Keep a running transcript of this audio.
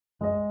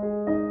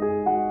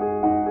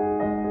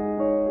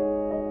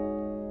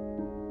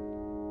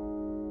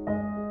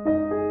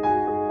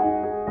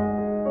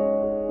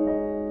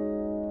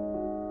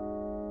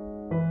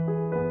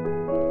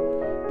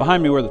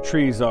Behind me where the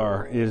trees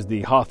are is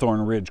the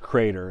Hawthorn Ridge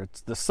Crater.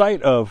 It's the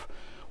site of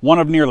one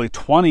of nearly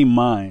 20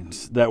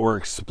 mines that were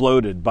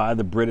exploded by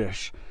the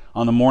British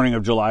on the morning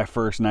of July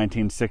 1st,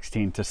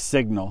 1916 to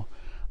signal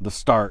the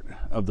start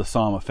of the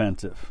Somme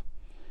offensive.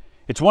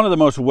 It's one of the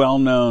most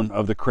well-known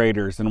of the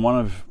craters and one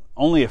of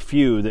only a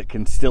few that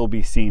can still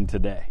be seen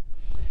today.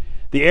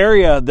 The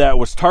area that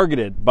was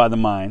targeted by the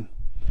mine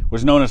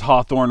was known as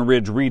Hawthorn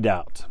Ridge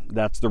Redoubt.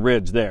 That's the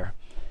ridge there.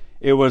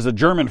 It was a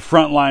German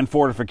frontline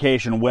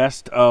fortification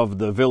west of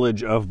the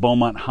village of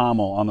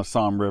Beaumont-Hamel on the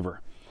Somme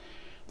River.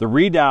 The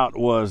redoubt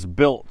was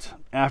built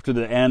after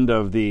the end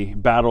of the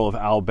Battle of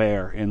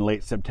Albert in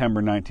late September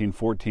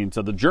 1914.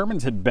 So the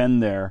Germans had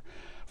been there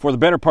for the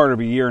better part of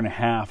a year and a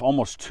half,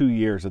 almost 2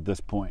 years at this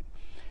point.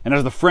 And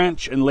as the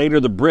French and later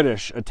the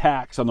British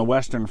attacks on the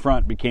Western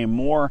Front became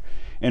more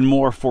and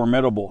more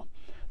formidable,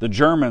 the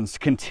Germans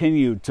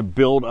continued to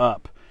build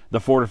up the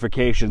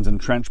fortifications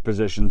and trench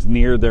positions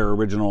near their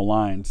original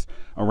lines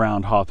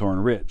around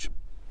Hawthorn Ridge.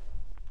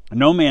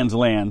 No man's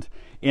land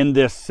in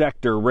this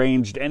sector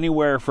ranged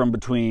anywhere from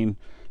between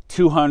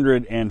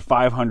 200 and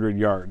 500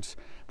 yards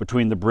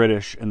between the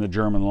British and the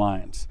German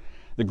lines.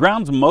 The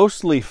ground's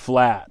mostly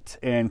flat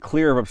and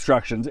clear of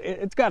obstructions.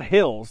 It's got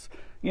hills,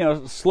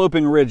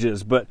 sloping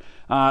ridges, but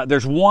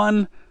there's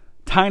one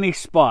tiny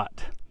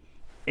spot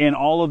in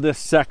all of this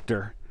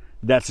sector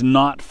that's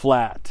not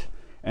flat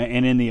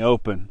and in the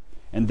open.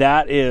 And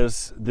that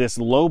is this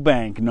low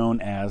bank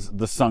known as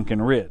the Sunken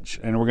Ridge.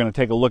 And we're going to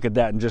take a look at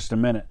that in just a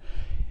minute.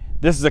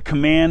 This is a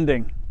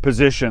commanding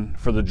position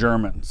for the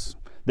Germans.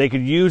 They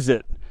could use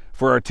it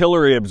for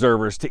artillery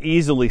observers to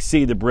easily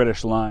see the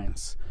British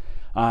lines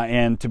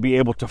and to be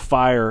able to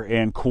fire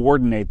and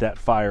coordinate that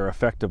fire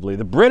effectively.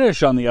 The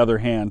British, on the other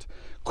hand,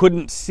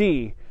 couldn't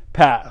see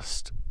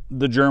past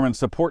the German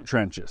support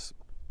trenches.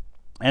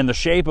 And the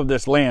shape of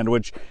this land,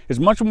 which is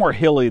much more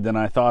hilly than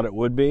I thought it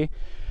would be,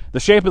 the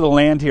shape of the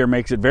land here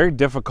makes it very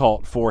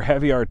difficult for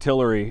heavy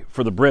artillery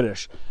for the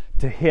British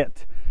to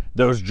hit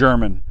those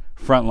German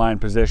frontline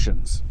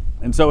positions.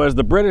 And so as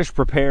the British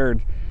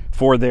prepared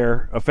for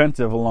their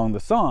offensive along the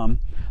Somme,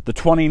 the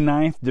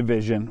 29th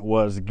Division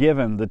was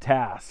given the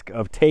task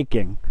of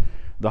taking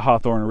the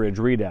Hawthorn Ridge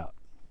Redoubt.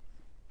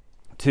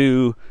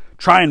 To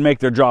try and make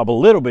their job a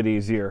little bit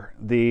easier,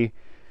 the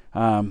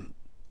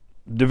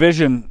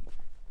division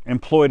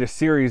employed a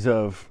series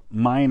of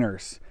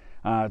miners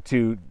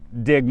to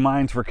dig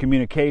mines for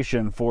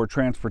communication, for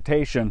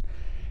transportation,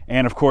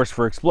 and of course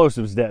for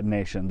explosives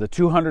detonation. The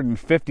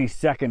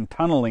 252nd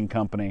Tunneling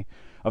Company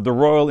of the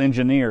Royal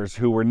Engineers,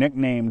 who were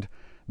nicknamed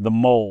the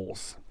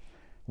Moles,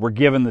 were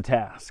given the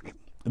task.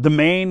 The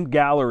main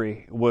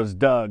gallery was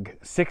dug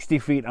 60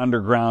 feet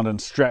underground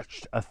and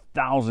stretched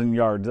 1,000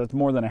 yards. That's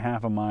more than a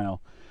half a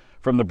mile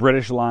from the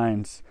British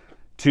lines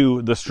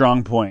to the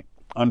strong point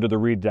under the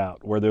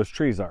redoubt where those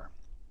trees are.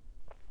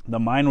 The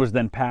mine was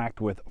then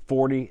packed with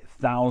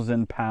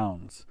 40,000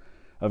 pounds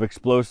of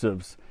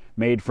explosives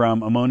made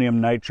from ammonium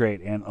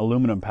nitrate and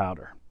aluminum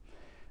powder.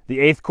 The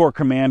 8th Corps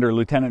commander,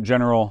 Lieutenant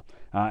General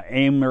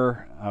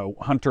Amer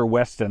Hunter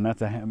Weston,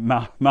 that's a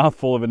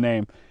mouthful of a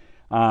name,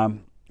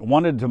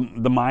 wanted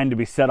the mine to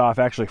be set off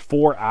actually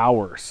 4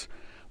 hours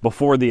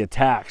before the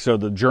attack, so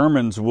the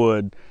Germans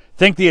would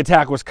think the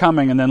attack was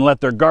coming and then let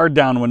their guard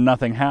down when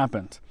nothing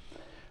happened.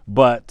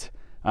 But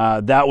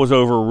that was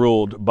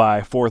overruled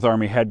by 4th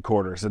Army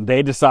headquarters, and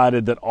they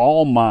decided that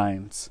all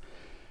mines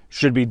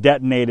should be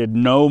detonated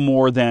no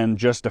more than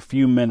just a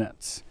few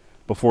minutes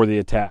before the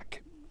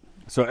attack.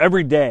 So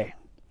every day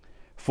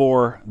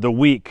for the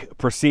week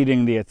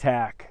preceding the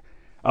attack,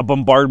 a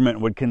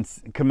bombardment would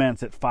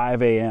commence at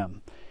 5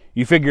 a.m.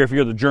 You figure if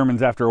you're the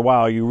Germans, after a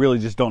while, you really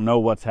just don't know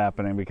what's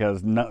happening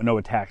because no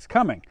attack's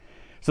coming.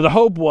 So the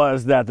hope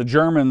was that the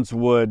Germans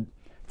would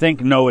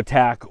think no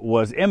attack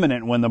was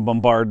imminent when the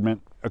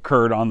bombardment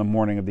occurred on the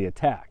morning of the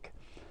attack.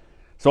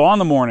 So on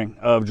the morning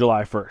of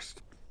July 1st,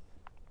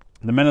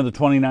 the men of the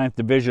 29th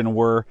Division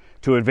were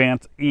to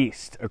advance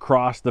east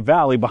across the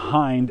valley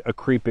behind a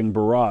creeping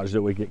barrage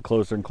that would get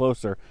closer and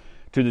closer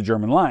to the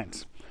German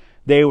lines.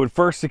 They would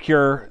first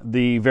secure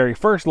the very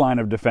first line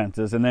of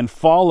defenses and then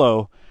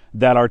follow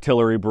that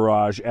artillery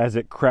barrage as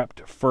it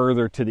crept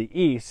further to the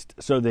east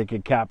so they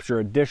could capture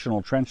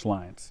additional trench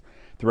lines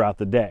throughout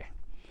the day.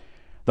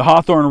 The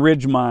Hawthorn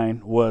Ridge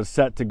mine was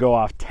set to go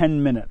off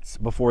 10 minutes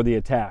before the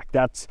attack.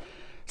 That's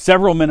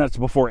several minutes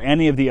before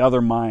any of the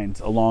other mines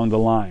along the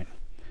line.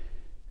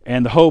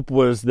 And the hope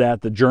was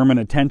that the German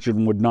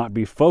attention would not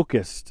be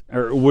focused,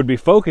 or would be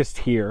focused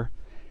here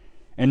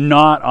and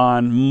not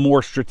on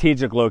more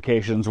strategic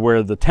locations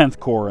where the 10th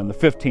Corps and the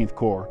 15th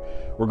Corps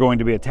were going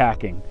to be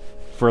attacking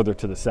further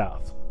to the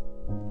south.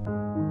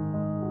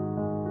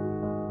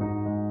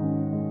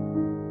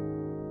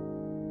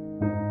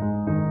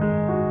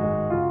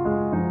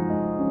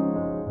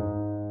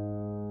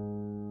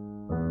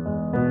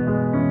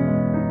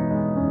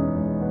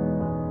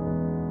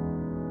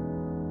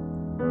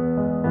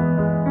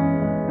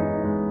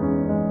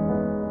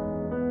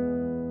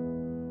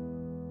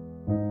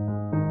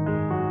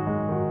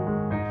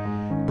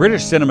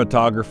 British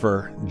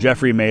cinematographer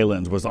Geoffrey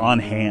Maylands was on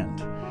hand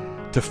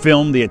to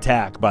film the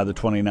attack by the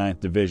 29th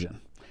Division.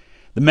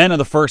 The men of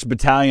the 1st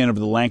Battalion of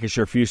the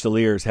Lancashire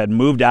Fusiliers had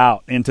moved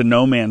out into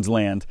no man's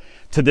land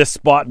to this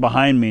spot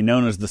behind me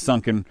known as the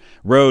Sunken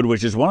Road,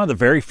 which is one of the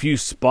very few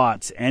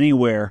spots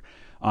anywhere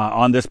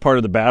on this part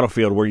of the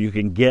battlefield where you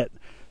can get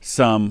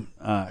some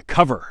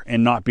cover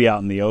and not be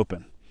out in the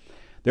open.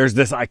 There's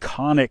this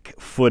iconic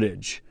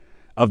footage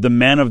of the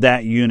men of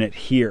that unit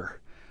here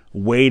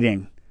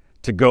waiting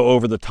to go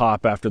over the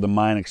top after the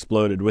mine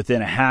exploded.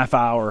 Within a half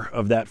hour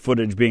of that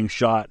footage being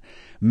shot,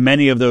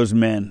 many of those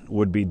men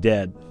would be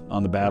dead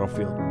on the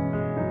battlefield.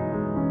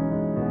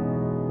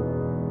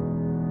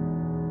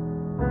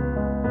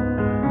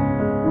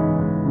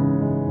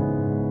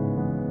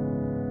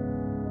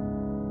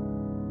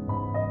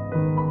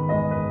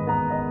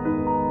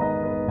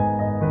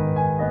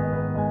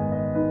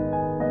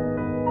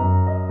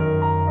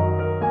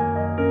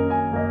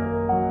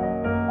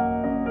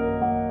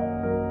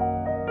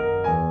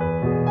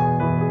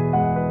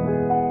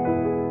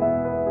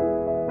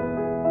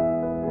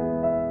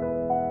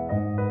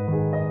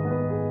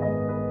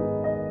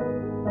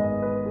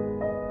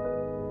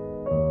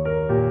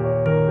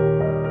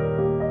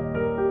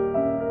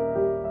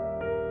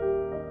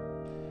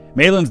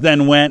 Maylands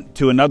then went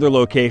to another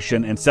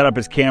location and set up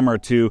his camera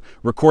to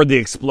record the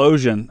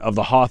explosion of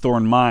the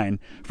Hawthorn mine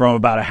from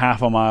about a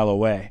half a mile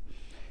away.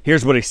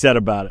 Here's what he said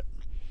about it.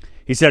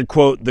 He said,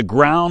 quote, "The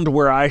ground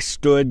where I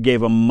stood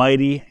gave a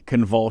mighty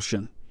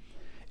convulsion.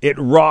 It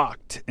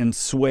rocked and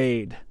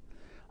swayed.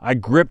 I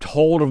gripped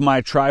hold of my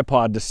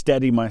tripod to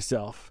steady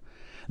myself.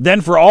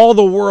 Then for all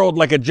the world,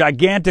 like a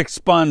gigantic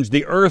sponge,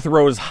 the earth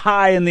rose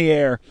high in the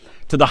air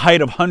to the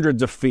height of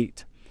hundreds of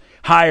feet.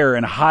 Higher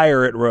and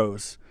higher it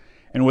rose.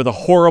 And with a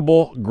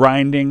horrible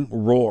grinding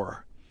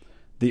roar,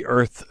 the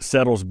earth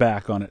settles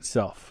back on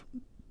itself,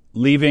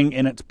 leaving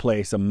in its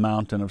place a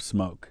mountain of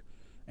smoke."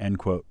 End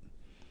quote.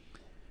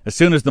 As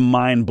soon as the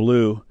mine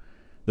blew,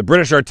 the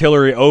British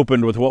artillery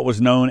opened with what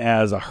was known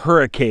as a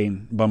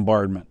hurricane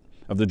bombardment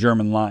of the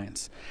German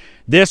lines.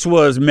 This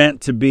was meant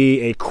to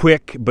be a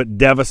quick but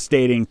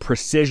devastating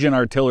precision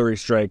artillery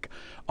strike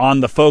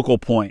on the focal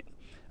point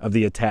of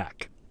the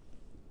attack.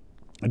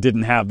 It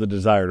didn't have the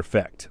desired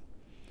effect.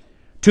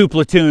 2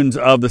 platoons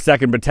of the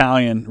 2nd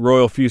Battalion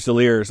Royal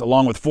Fusiliers,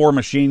 along with 4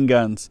 machine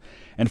guns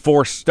and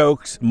 4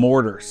 Stokes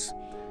mortars,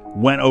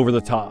 went over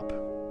the top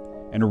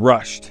and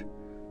rushed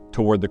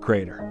toward the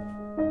crater.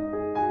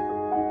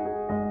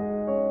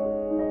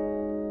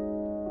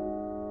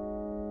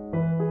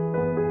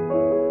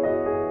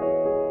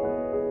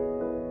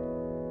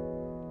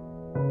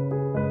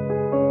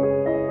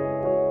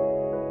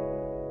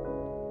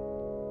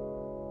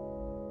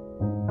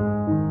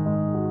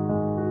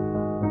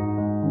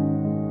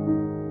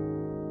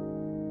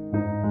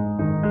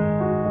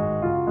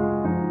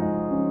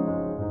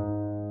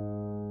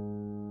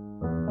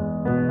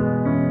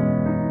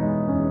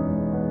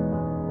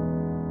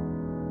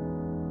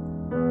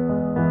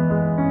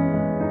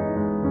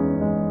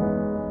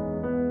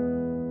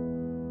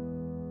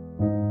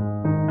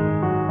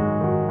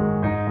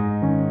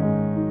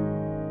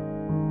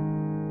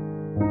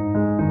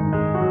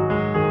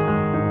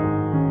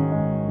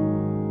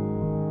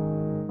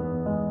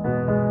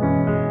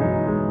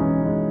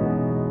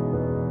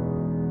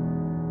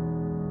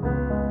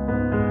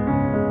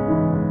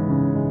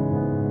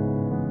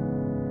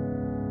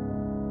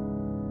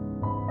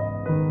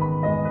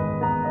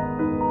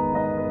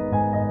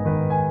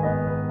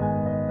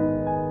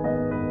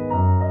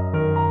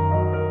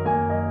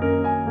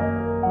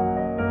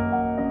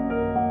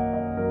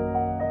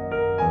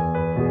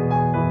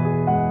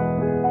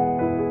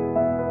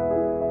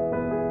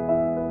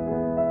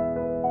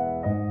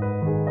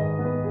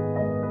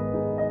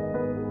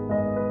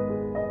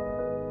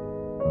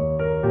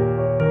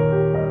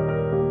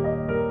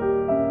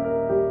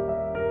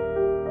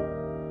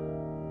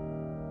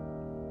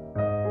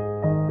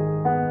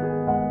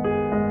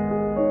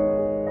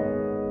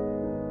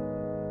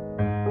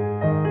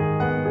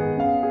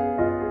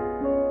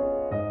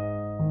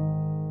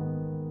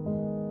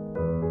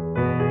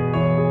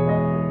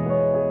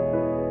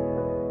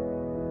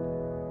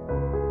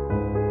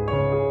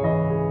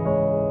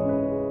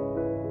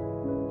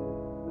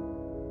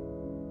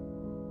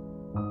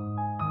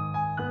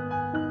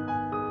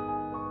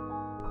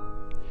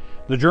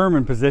 The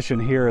German position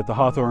here at the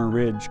Hawthorn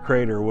Ridge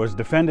Crater was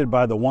defended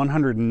by the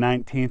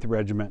 119th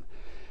Regiment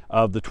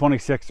of the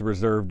 26th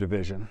Reserve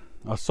Division.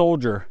 A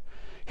soldier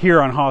here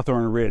on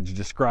Hawthorn Ridge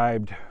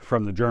described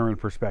from the German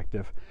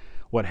perspective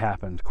what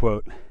happened.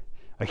 Quote,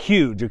 "A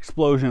huge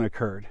explosion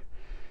occurred.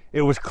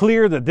 It was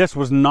clear that this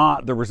was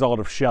not the result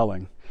of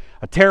shelling.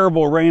 A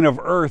terrible rain of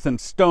earth and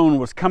stone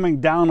was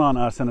coming down on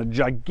us, and a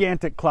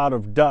gigantic cloud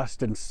of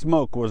dust and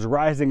smoke was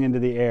rising into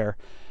the air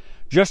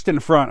just in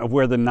front of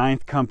where the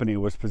 9th Company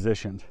was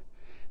positioned.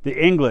 The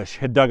English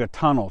had dug a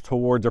tunnel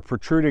towards a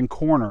protruding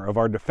corner of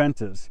our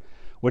defenses,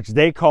 which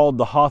they called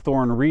the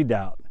Hawthorn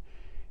Redoubt,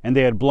 and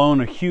they had blown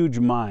a huge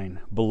mine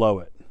below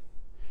it.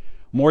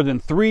 More than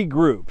 3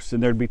 groups,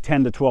 and there'd be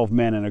 10 to 12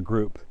 men in a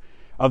group,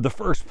 of the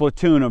 1st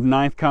platoon of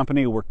 9th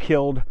Company were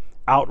killed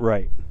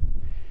outright.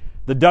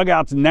 The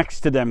dugouts next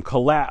to them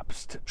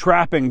collapsed,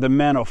 trapping the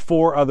men of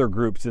 4 other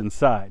groups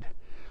inside.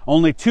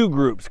 Only 2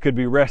 groups could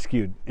be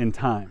rescued in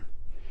time.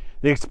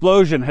 The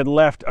explosion had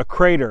left a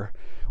crater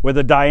with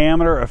a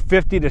diameter of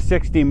 50 to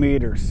 60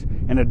 meters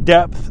and a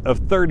depth of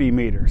 30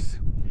 meters,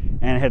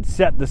 and had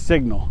set the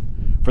signal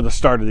for the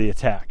start of the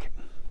attack.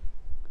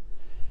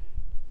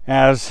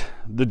 As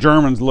the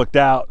Germans looked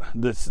out,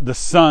 the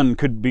sun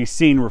could be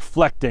seen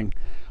reflecting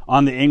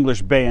on the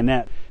English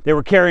bayonet. They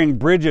were carrying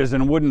bridges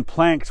and wooden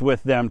planks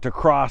with them to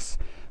cross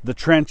the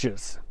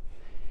trenches.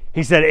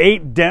 He said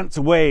 8 dense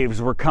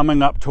waves were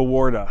coming up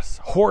toward us.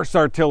 Horse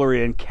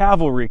artillery and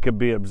cavalry could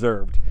be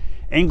observed.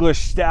 English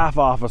staff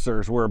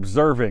officers were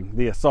observing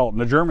the assault,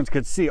 and the Germans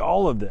could see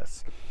all of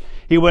this.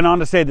 He went on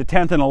to say the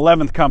 10th and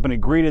 11th Company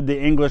greeted the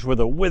English with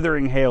a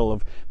withering hail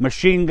of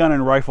machine gun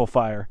and rifle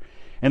fire.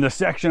 In the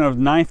section of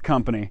 9th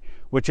Company,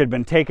 which had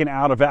been taken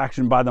out of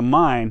action by the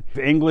mine,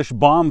 English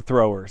bomb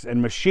throwers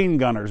and machine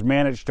gunners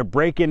managed to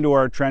break into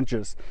our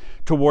trenches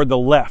toward the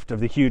left of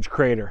the huge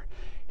crater.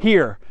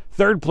 Here,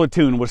 3rd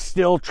Platoon was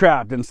still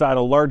trapped inside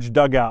a large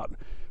dugout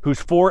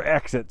whose 4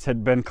 exits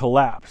had been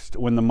collapsed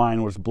when the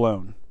mine was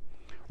blown.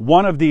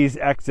 One of these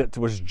exits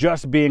was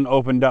just being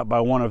opened up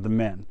by one of the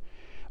men.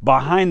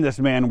 Behind this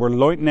man were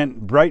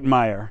Lieutenant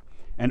Breitmeyer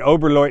and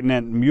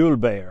Oberleutnant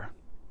Mühlbayer.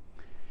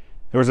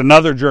 There was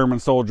another German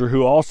soldier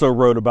who also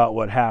wrote about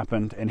what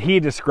happened, and he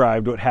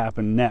described what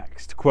happened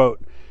next.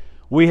 Quote,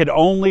 "We had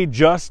only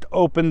just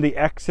opened the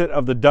exit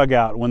of the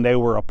dugout when they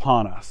were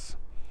upon us.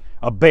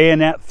 A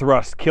bayonet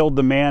thrust killed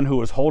the man who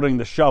was holding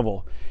the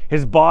shovel.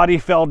 His body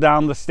fell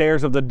down the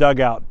stairs of the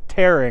dugout,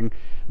 tearing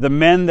the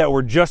men that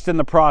were just in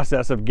the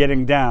process of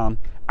getting down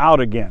out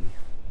again.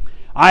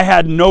 I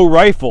had no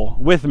rifle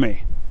with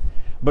me,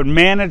 but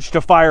managed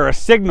to fire a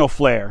signal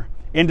flare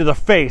into the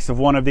face of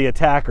one of the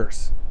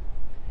attackers.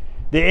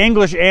 The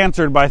English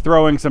answered by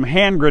throwing some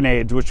hand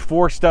grenades, which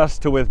forced us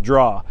to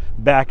withdraw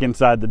back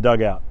inside the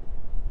dugout."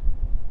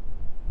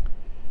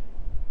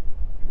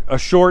 A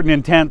short and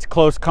intense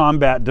close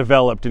combat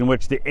developed in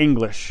which the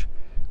English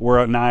were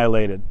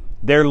annihilated.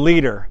 Their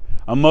leader,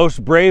 a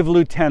most brave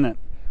lieutenant,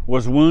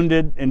 was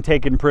wounded and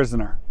taken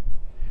prisoner.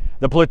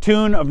 The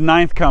platoon of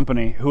 9th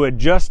Company, who had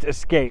just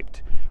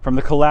escaped from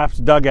the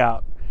collapsed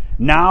dugout,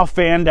 now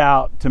fanned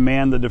out to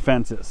man the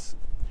defenses,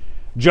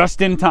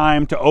 just in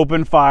time to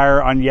open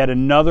fire on yet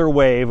another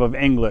wave of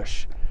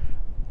English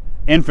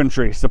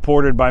infantry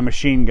supported by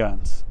machine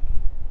guns.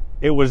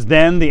 It was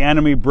then the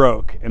enemy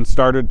broke and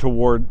started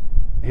toward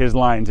his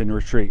lines in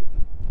retreat.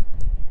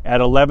 At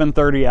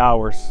 11:30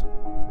 hours,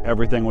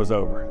 everything was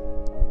over.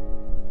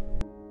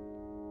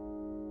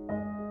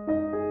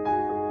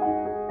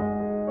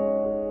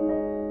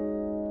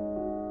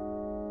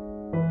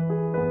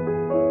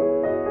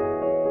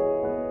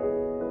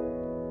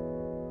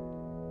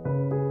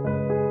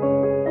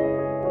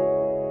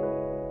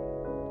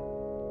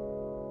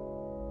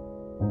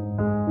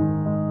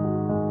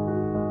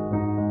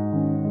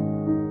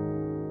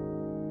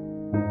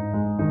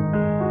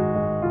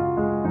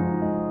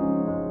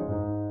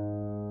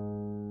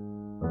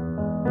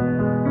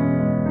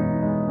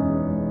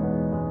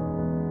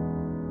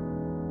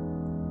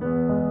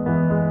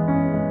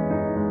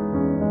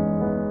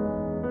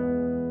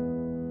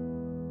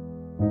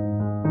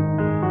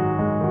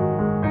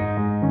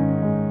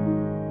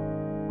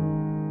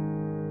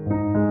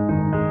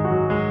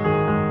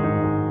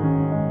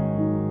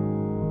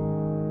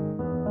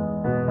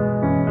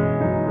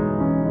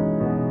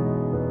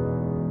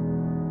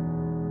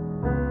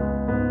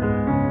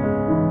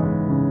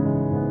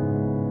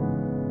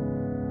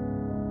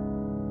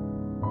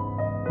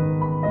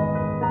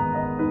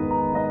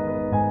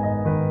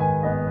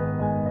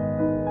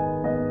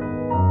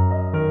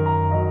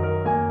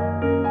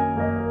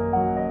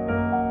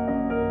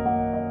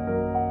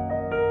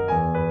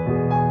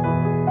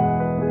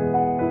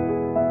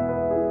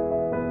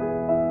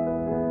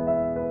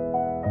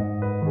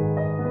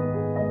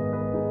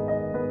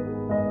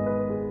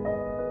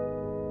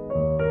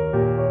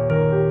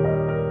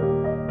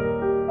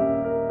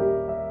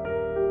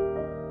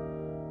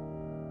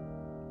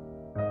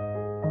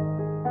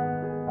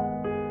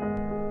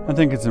 I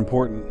think it's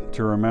important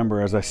to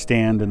remember as I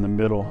stand in the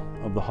middle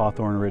of the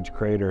Hawthorn Ridge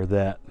Crater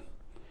that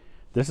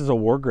this is a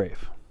war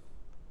grave.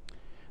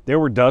 There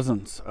were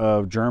dozens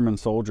of German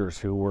soldiers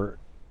who were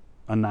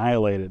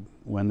annihilated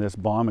when this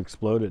bomb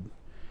exploded.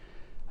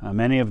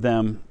 Many of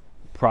them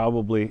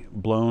probably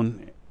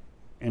blown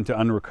into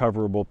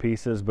unrecoverable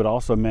pieces, but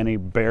also many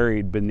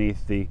buried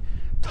beneath the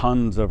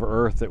tons of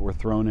earth that were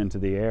thrown into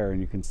the air, and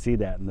you can see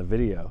that in the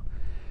video.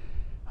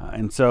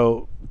 And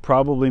so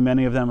probably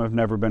many of them have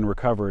never been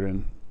recovered,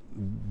 and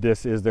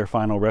this is their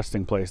final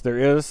resting place. There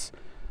is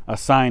a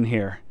sign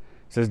here.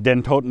 It says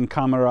Den Toten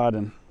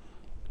Kameraden,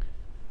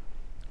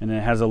 and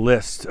it has a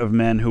list of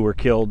men who were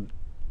killed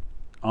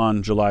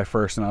on July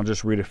 1st, and I'll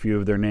just read a few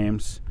of their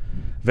names.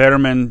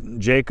 Wehrmann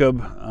Jacob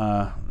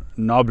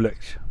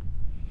Noblich,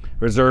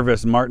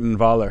 Reservist Martin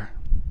Waller,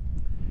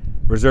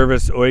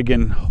 Reservist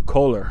Eugen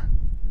Kohler,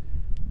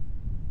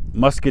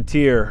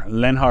 Musketeer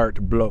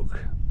Lenhart Bloch,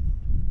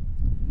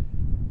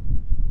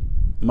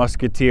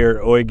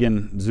 Musketeer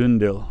Eugen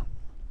Zundel,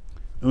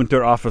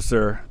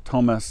 Unterofficer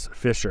Thomas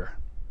Fischer.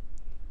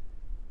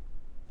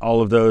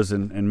 All of those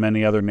and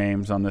many other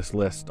names on this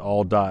list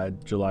all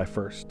died July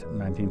 1st,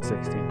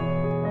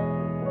 1960.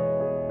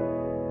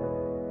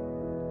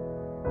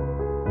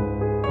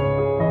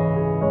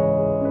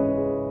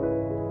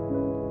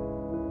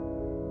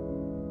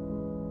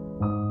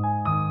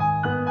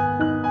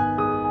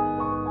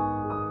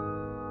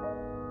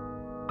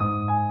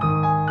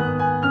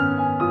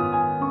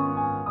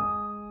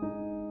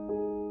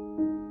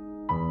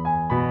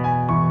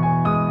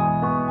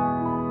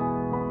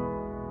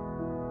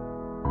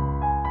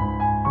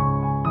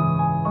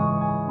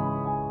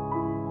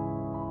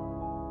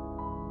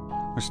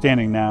 We're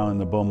standing now in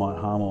the Beaumont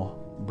Hamel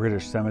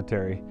British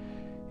Cemetery.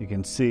 You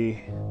can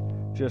see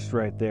just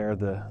right there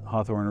the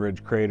Hawthorn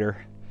Ridge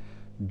Crater.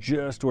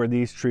 Just where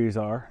these trees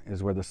are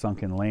is where the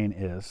Sunken Lane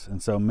is.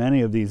 And so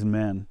many of these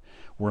men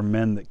were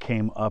men that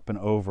came up and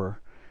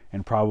over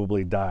and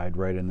probably died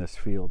right in this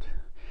field.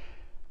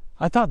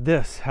 I thought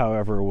this,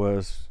 however,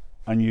 was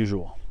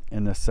unusual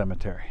in this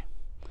cemetery.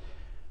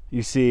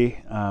 You see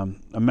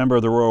a member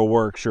of the Royal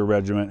Warwickshire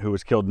Regiment who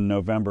was killed in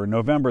November.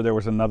 November, there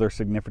was another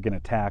significant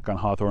attack on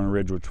Hawthorn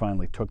Ridge, which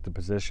finally took the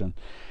position.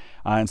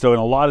 And so in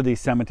a lot of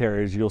these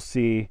cemeteries, you'll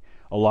see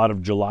a lot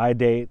of July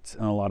dates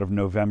and a lot of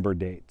November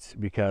dates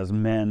because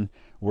men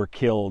were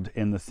killed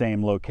in the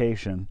same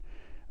location,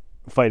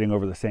 fighting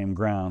over the same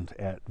ground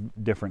at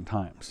different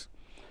times.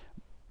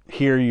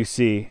 Here you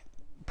see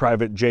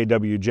Private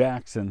J.W.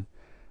 Jackson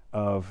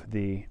of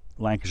the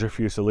Lancashire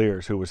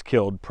Fusiliers, who was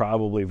killed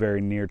probably very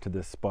near to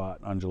this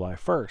spot on July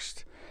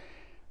 1st.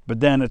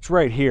 But then it's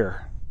right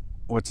here,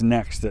 what's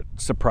next that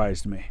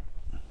surprised me.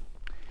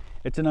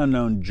 It's an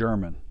unknown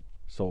German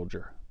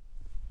soldier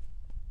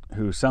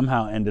who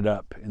somehow ended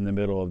up in the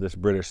middle of this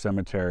British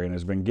cemetery and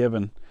has been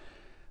given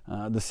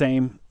the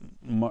same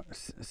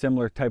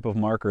similar type of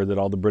marker that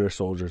all the British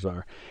soldiers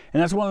are.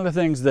 And that's one of the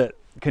things that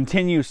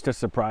continues to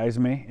surprise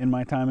me in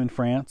my time in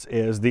France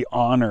is the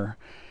honor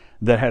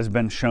that has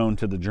been shown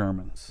to the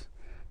Germans,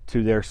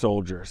 to their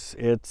soldiers.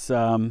 It's,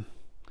 it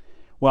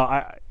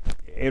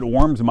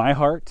warms my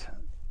heart,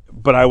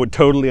 but I would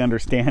totally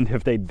understand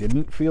if they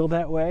didn't feel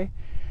that way.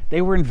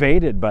 They were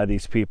invaded by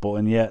these people,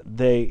 and yet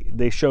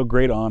they show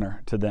great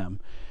honor to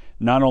them,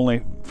 not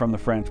only from the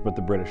French, but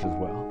the British as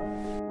well.